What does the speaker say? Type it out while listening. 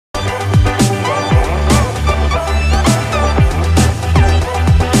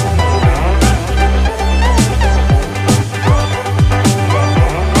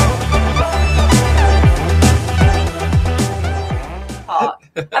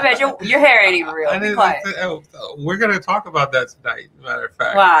I bet your hair ain't even real. Be quiet. We're gonna talk about that tonight. Matter of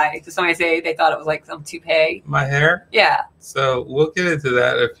fact. Why? Did somebody say they thought it was like some toupee? My hair? Yeah. So we'll get into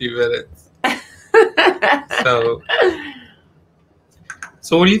that in a few minutes. So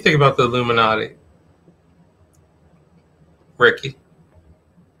what do you think about the Illuminati, Ricky?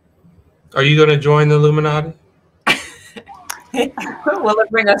 Are you gonna join the Illuminati? Will it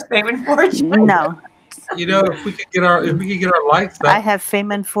bring us fame and fortune? No. You know, if we could get our likes up. I have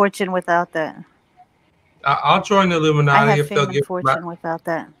fame and fortune without that. I'll join the Illuminati I have if they'll fame give and fortune without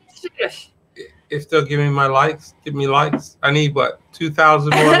that. If they'll give me my likes, give me likes. I need what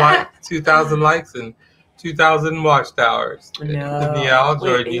 2,000 more likes, 2,000 likes, and 2,000 watchtowers. No, yeah, I'll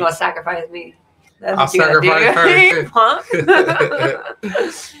join you. You gonna sacrifice me? I'll sacrifice her too.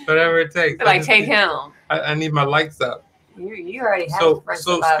 Whatever it takes. Like take him. I need my likes up. You already have.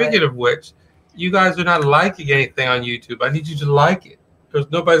 So speaking of which, you guys are not liking anything on YouTube. I need you to like it because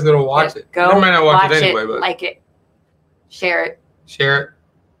nobody's gonna watch it. Go they might not watch it anyway, but like it, share it,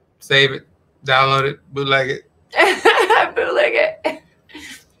 save it, download it, bootleg it, bootleg it.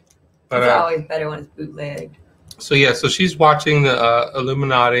 But it's always better when it's bootleg. So yeah, so she's watching the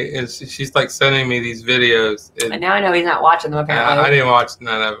Illuminati, and she's like sending me these videos. And now I know he's not watching them. Apparently, I didn't watch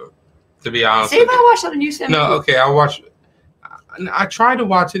none of them, to be honest. See if I watched something you sent me. No, okay, I watched. I tried to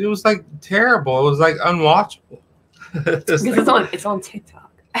watch it. It was like terrible. It was like unwatchable. It's on TikTok.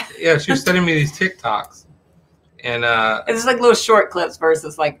 Yeah, she was sending me these TikToks, and it's like little short clips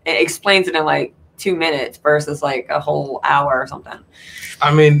versus like it explains it in like 2 minutes versus like a whole hour or something.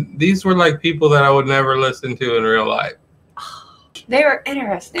 I mean, these were like people that I would never listen to in real life. They were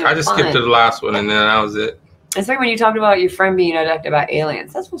interesting. I just skipped to the last one, and then that was it. It's like when you talked about your friend being abducted about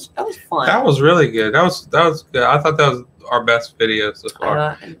aliens. That was fun. That was really good. That was good. I thought that was our best video so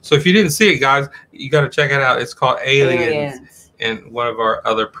far. So if you didn't see it, guys, you got to check it out. It's called Aliens. And one of our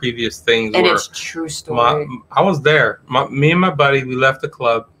other previous things. And it's true story. I was there. Me and my buddy, we left the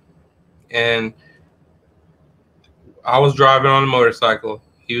club, and I was driving on a motorcycle.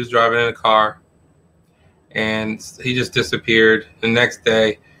 He was driving in a car, and he just disappeared the next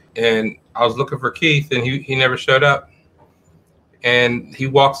day. And I was looking for Keith, and he never showed up. And he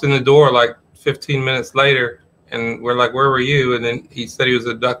walks in the door like 15 minutes later, and we're like, where were you? And then he said he was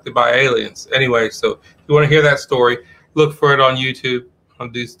abducted by aliens. Anyway, so if you want to hear that story, look for it on YouTube. I'll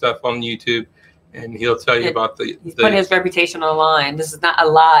do stuff on YouTube, and he'll tell you about He's putting his reputation on the line. This is not a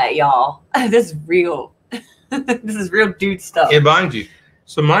lie, y'all. This is real. This is real dude stuff. And mind you,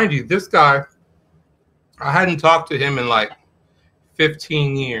 this guy, I hadn't talked to him in like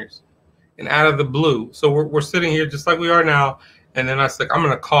 15 years, and out of the blue. So we're sitting here just like we are now. And then I was like, I'm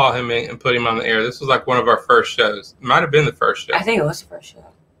going to call him and put him on the air. This was like one of our first shows. It might have been the first show. I think it was the first show.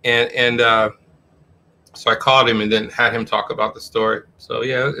 And so I called him and then had him talk about the story. So,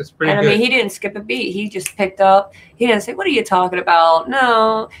 yeah, it's pretty good. I mean, he didn't skip a beat. He just picked up. He didn't say, what are you talking about?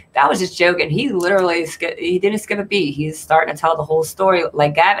 No, that was just joking. He literally he didn't skip a beat. He's starting to tell the whole story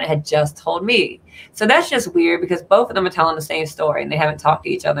like Gavin had just told me. So that's just weird because both of them are telling the same story and they haven't talked to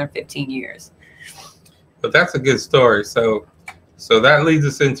each other in 15 years. But that's a good story. So that leads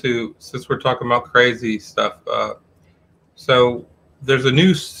us into, since we're talking about crazy stuff, so there's a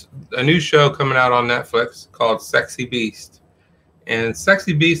new show coming out on Netflix called Sexy Beast. And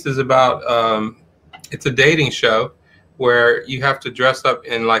Sexy Beast is about, it's a dating show where you have to dress up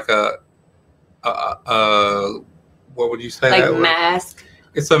in like a what would you say? Like that mask?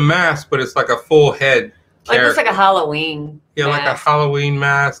 It's a mask, but it's like a full head. Like it's like a Halloween mask. Like a Halloween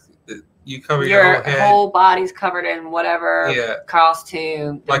mask. You cover your head. Whole body's covered in whatever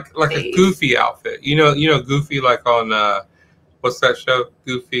costume. Like a Goofy outfit. You know Goofy like on what's that show?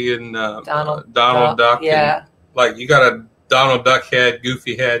 Goofy and Donald Duck. Yeah. And, like you got a Donald Duck head,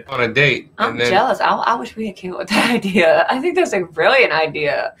 Goofy head on a date. I'm jealous. I wish we had came up with that idea. I think that's a brilliant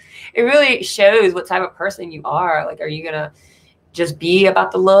idea. It really shows what type of person you are. Like, are you gonna just be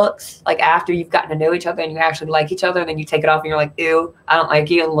about the looks, like after you've gotten to know each other and you actually like each other, and then you take it off and you're like, ew, I don't like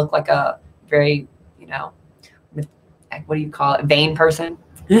you, and look like a very, what do you call it, vain person.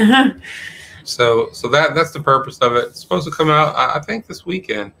 So that's the purpose of it. It's supposed to come out, I think, this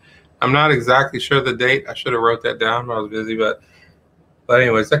weekend. I'm not exactly sure the date. I should have wrote that down when I was busy, but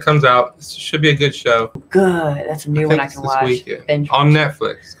anyways, that comes out. It should be a good show. Good. That's a new one I can watch. On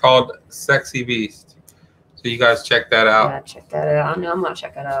Netflix. It's called Sexy Beast. So you guys check that out. Yeah, check that out. I'm gonna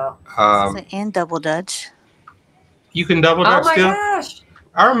check it out. And double dutch. You can double dutch still? Oh my gosh!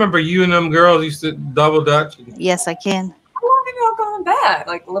 I remember you and them girls used to double dutch. Yes, I can. How long have y'all gone back?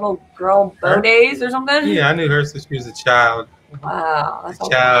 Like little girl bow days or something? Yeah, I knew her since she was a child. Wow, that's a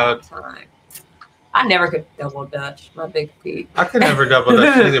child long time. I never could double dutch. My big feet. I could never double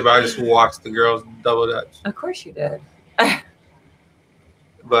dutch either, but I just watched the girls double dutch. Of course you did.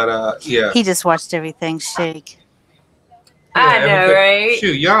 But yeah. He just watched everything shake. I know, right?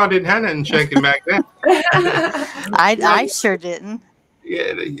 Shoot, y'all didn't have nothing shaking back then. I sure didn't.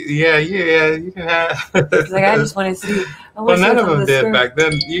 Yeah. You didn't have. It's like I just want to see. Well, none of them did back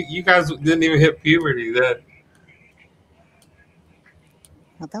then. You guys didn't even hit puberty then.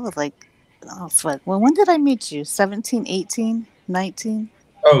 Well, that was like, oh, what? Well, when did I meet you? 17, 18, 19?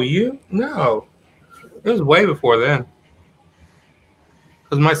 Oh, you? No. It was way before then.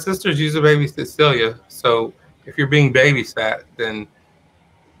 Because my sisters used to babysit Celia. So if you're being babysat, then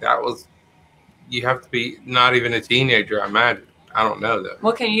that was, you have to be not even a teenager, I imagine. I don't know though.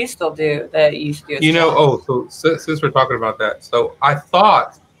 What can you still do that you used to do? You know, so since we're talking about that, so I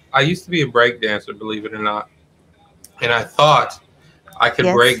thought, I used to be a break dancer, believe it or not. And I thought I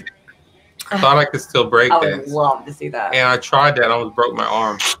could break. I thought I could still break I would dance. love to see that. And I tried that. I almost broke my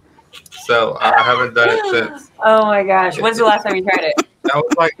arm. So I haven't done it since. Oh my gosh. When's the last time you tried it? That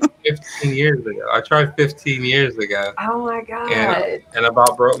was like 15 years ago. I tried 15 years ago. Oh my god. And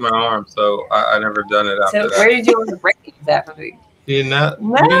about broke my arm. So I never done it after that. So where did you learn to break that from? You know,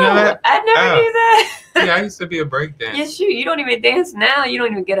 No, you know that? I never knew that. Yeah, I used to be a break dancer. Yes, you don't even dance now. You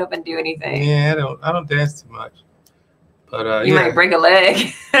don't even get up and do anything. Yeah, I don't dance too much. But you might break a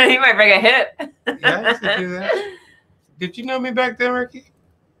leg. You might break a hip. Yeah, I used to do that. Did you know me back then, Ricky?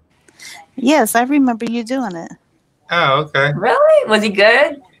 Yes, I remember you doing it. Oh, okay. Really? Was he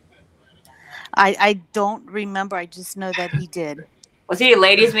good? I don't remember. I just know that he did. Was he a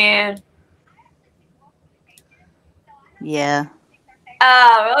ladies' man? Yeah.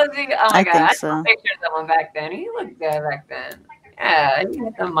 Oh, was he? Oh my I god! think I so. saw pictures of him back then. He looked good back then. Yeah, he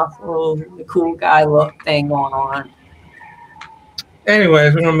had the muscle, the cool guy look thing going on.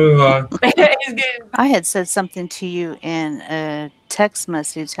 Anyways, we're gonna move on. He's good. I had said something to you in a text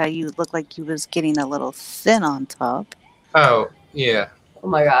message how you looked like you was getting a little thin on top. Oh, yeah. Oh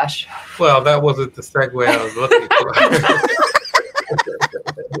my gosh. Well, that wasn't the segue I was looking for.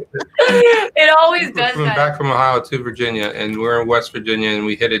 It always does From that. back from Ohio to Virginia, and we're in West Virginia, and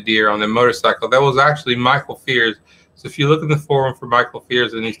we hit a deer on the motorcycle. That was actually Michael Fears. So if you look in the forum for Michael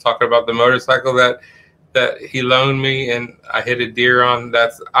Fears, and he's talking about the motorcycle that he loaned me, and I hit a deer on.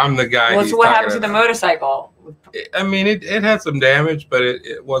 I'm the guy. Well, so what happened to the motorcycle? I mean, it had some damage, but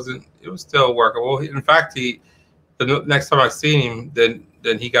it wasn't. It was still workable. In fact, the next time I seen him,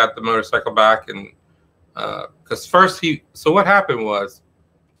 then he got the motorcycle back, and because first so what happened was,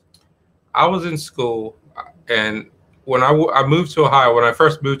 I was in school, and when I moved to Ohio, when I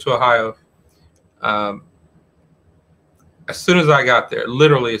first moved to Ohio, as soon as I got there,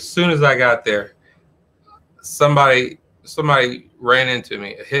 literally as soon as I got there, somebody ran into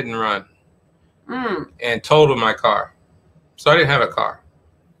me, a hit and run, and totaled my car. So I didn't have a car.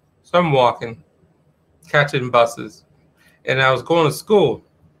 So I'm walking, catching buses, and I was going to school.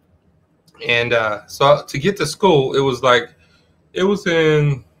 And so to get to school, it was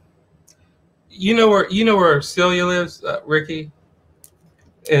in, you know where Celia lives, Ricky?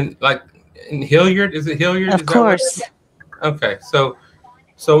 In Hilliard? Is it Hilliard? Of course. Okay, so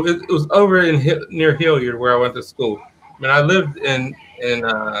it was over near Hilliard where I went to school. I mean, I lived in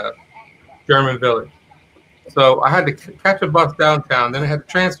German Village. So I had to catch a bus downtown, then I had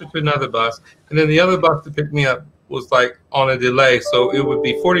to transfer to another bus, and then the other bus to pick me up was like on a delay, so it would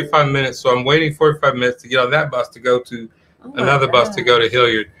be 45 minutes. So I'm waiting 45 minutes to get on that bus to go to another bus to go to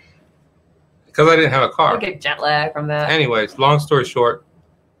Hilliard because I didn't have a car. I'll get jet lag from that. Anyways, long story short,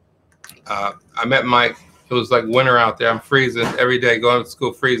 I met Mike. It was like winter out there. I'm freezing every day, going to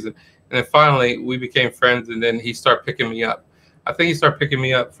school freezing. And then finally we became friends, and then he started picking me up. I think he started picking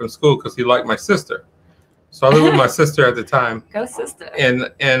me up from school because he liked my sister. So I lived with my sister at the time. Go sister.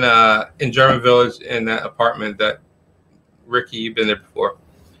 In German Village, in that apartment that Ricky, you've been there before,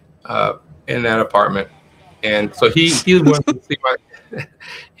 in that apartment. And so he wanted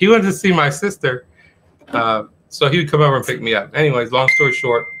to see my sister. So he would come over and pick me up. Anyways, long story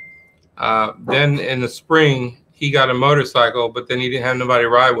short, then in the spring he got a motorcycle, but then he didn't have nobody to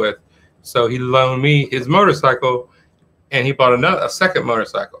ride with. So he loaned me his motorcycle, and he bought a second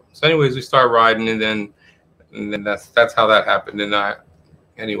motorcycle. So anyways, we started riding, and then that's how that happened. And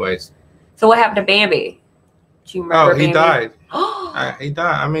anyways. So what happened to Bambi? Do you remember? Oh, he died. He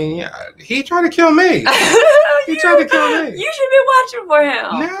died. I mean, yeah, he tried to kill me. He tried to kill me. You should be watching for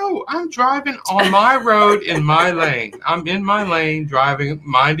him. No, I'm driving on my road in my lane. I'm in my lane, driving,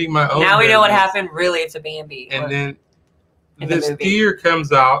 minding my own. Now we business. know what happened. Really, it's a Bambi. And then this deer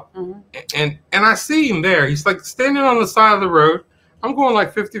comes out, and I see him there. He's like standing on the side of the road. I'm going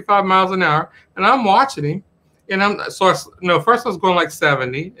like 55 miles an hour, and I'm watching him. And first I was going like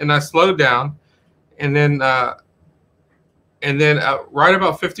 70, and I slowed down, and then right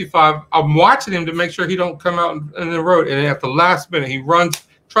about 55, I'm watching him to make sure he don't come out in the road. And then at the last minute, he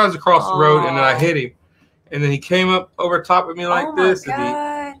tries to cross the road, and then I hit him. And then he came up over top of me like this,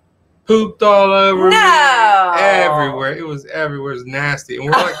 and he pooped all over me, everywhere. It was everywhere. It was nasty. And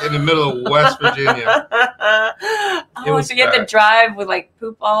we're like in the middle of West Virginia. So you had to drive with like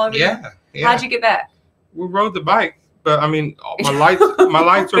poop all over you? Yeah. How'd you get back? We rode the bike, but I mean, my lights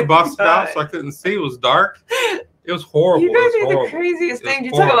were busted out, so I couldn't see. It was dark. It was horrible. You guys are the craziest thing.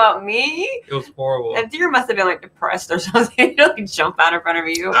 You talk about me? It was horrible. And you must have been like depressed or something. You like jump out in front of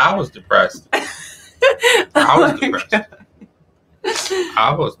you. I was depressed. I was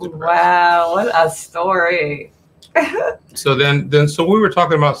depressed. Wow, what a story. So so we were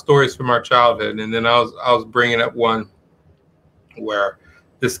talking about stories from our childhood, and then I was bringing up one where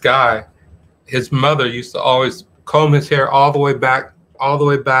this guy, his mother used to always comb his hair all the way back,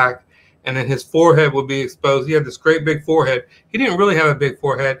 and then his forehead would be exposed. He had this great big forehead. He didn't really have a big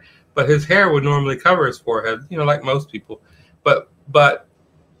forehead, but his hair would normally cover his forehead, like most people. But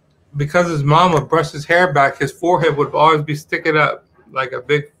because his mom would brush his hair back, his forehead would always be sticking up like a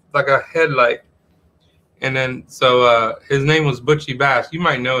headlight. And then so his name was Butchie Bass. You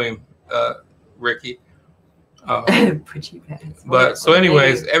might know him, Ricky. Butchie Bass. But so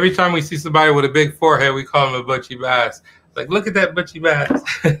anyways, every time we see somebody with a big forehead, we call him a Butchie Bass. Like, look at that Butchie Bass.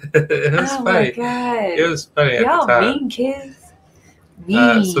 It was funny. My God. It was funny at Y'all the time. mean kids.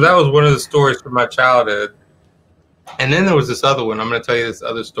 Mean. So that was one of the stories from my childhood. And then there was this other one. I'm going to tell you this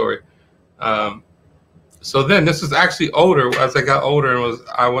other story. So then this was actually older. As I got older and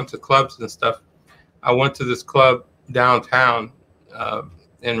I went to clubs and stuff. I went to this club downtown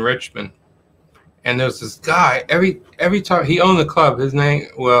in Richmond. And there's this guy, every time he owned the club, his name,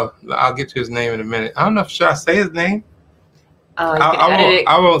 well, I'll get to his name in a minute. I don't know if should I say his name?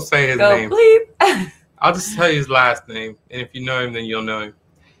 I won't say his name. Bleep. I'll just tell you his last name. And if you know him, then you'll know him.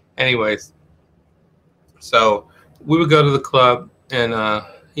 Anyways, so we would go to the club and,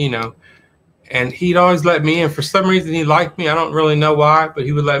 and he'd always let me in. For some reason, he liked me. I don't really know why, but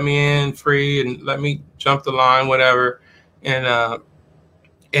he would let me in free and let me jump the line, whatever. And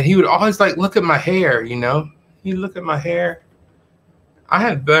he would always look at my hair, He'd look at my hair. I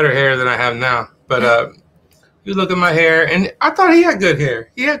had better hair than I have now, but he'd look at my hair, and I thought he had good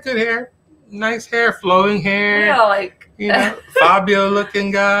hair. He had good hair, nice hair, flowing hair. Yeah,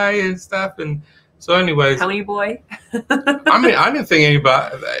 Fabio-looking guy and stuff. And so, anyways, how many boy? I mean, I didn't think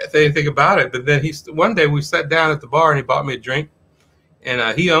anything about it. But then one day we sat down at the bar, and he bought me a drink,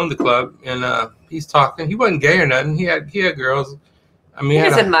 and he owned the club, and he's talking. He wasn't gay or nothing. He had girls. I mean, he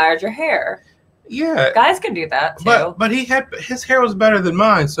just admired your hair. Yeah, guys can do that too. But his hair was better than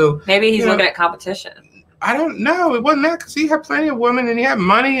mine, so maybe he's looking at competition. I don't know. It wasn't that, because he had plenty of women and he had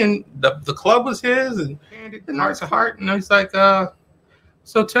money, and the club was his, and the heart's a heart. And he's like,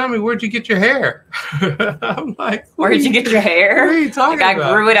 so tell me, where'd you get your hair? I'm like, where'd you get your hair? What are you talking about?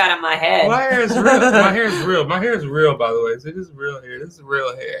 I grew it out of my head. My hair is real. My hair is real. My hair is real, by the way. So this is real hair. This is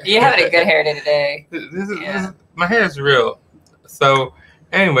real hair. You having a good hair day today. My hair is real. So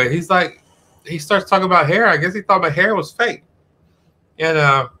anyway, he starts talking about hair. I guess he thought my hair was fake.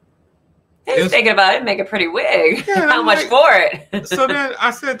 And he's thinking about it, make a pretty wig. Yeah, how much for it? So then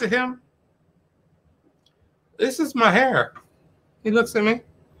I said to him, this is my hair. He looks at me.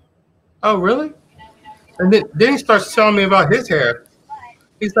 Oh, really? And then he starts telling me about his hair.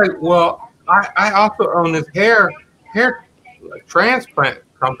 He's like, well, I also own this hair transplant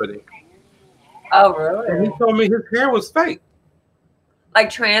company. Oh, really? And he told me his hair was fake. Like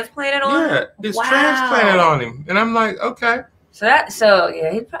transplanted on him? Yeah, it's transplanted on him. And I'm like, okay. He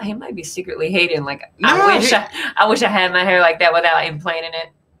might be secretly hating. Like, I wish I had my hair like that without implanting it.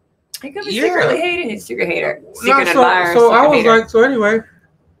 He could be secretly hating. He's a secret hater. Secret admirer. So I was like, so anyway.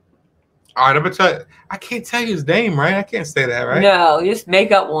 All right, I'm gonna tell you. I can't tell you his name, right? I can't say that, right? No, just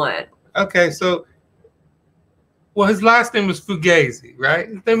make up one. Okay, so his last name was Fugazi, right?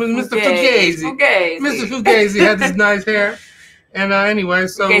 His name was Mr. Fugazi. Mr. Fugazi had this nice hair. And anyway,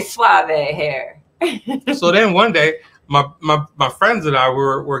 so suave hair. So then one day, my friends and I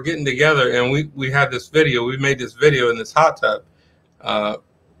were getting together, and we had this video. We made this video in this hot tub.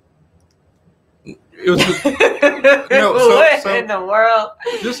 It was what in the world?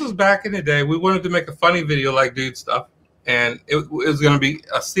 This was back in the day. We wanted to make a funny video like Dude Stuff, and it was going to be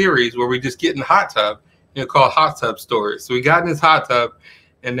a series where we just get in the hot tub, called Hot Tub Stories. So we got in this hot tub,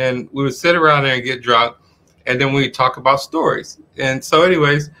 and then we would sit around there and get drunk. And then we talk about stories. And so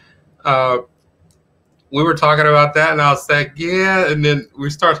anyways, we were talking about that, and I was like, yeah. And then we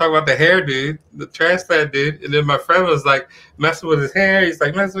started talking about the hair dude, the transplant dude. And then my friend was like messing with his hair. He's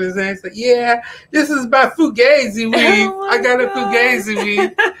like messing with his hair. He's like, yeah, this is my Fugazi weave. Oh I got my a Fugazi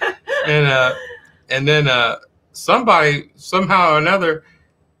weave. And then somebody, somehow or another,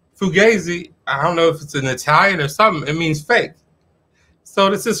 Fugazi, I don't know if it's in Italian or something, it means fake. So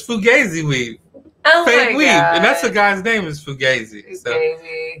this is Fugazi weave. Oh Fake my weave. God. And that's the guy's name is Fugazi. So,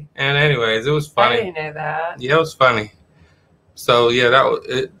 Fugazi. and anyways, it was funny. I didn't know that. Yeah, it was funny. So yeah, that was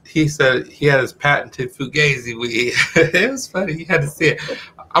it. He said he had his patented Fugazi weave. It was funny. You had to see it.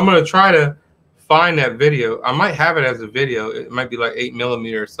 I'm gonna try to find that video. I might have it as a video. It might be like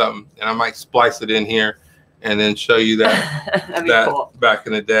 8mm or something, and I might splice it in here and then show you that That'd be cool. back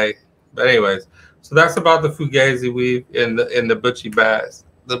in the day. But anyways, so that's about the Fugazi weave and the Butchie Bass.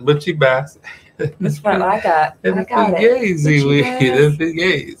 The Butchie Bass. That's what I got. And I the got it. Fugazi weave. Butchie The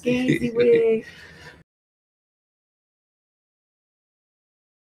Fugazi Fugazi. weave.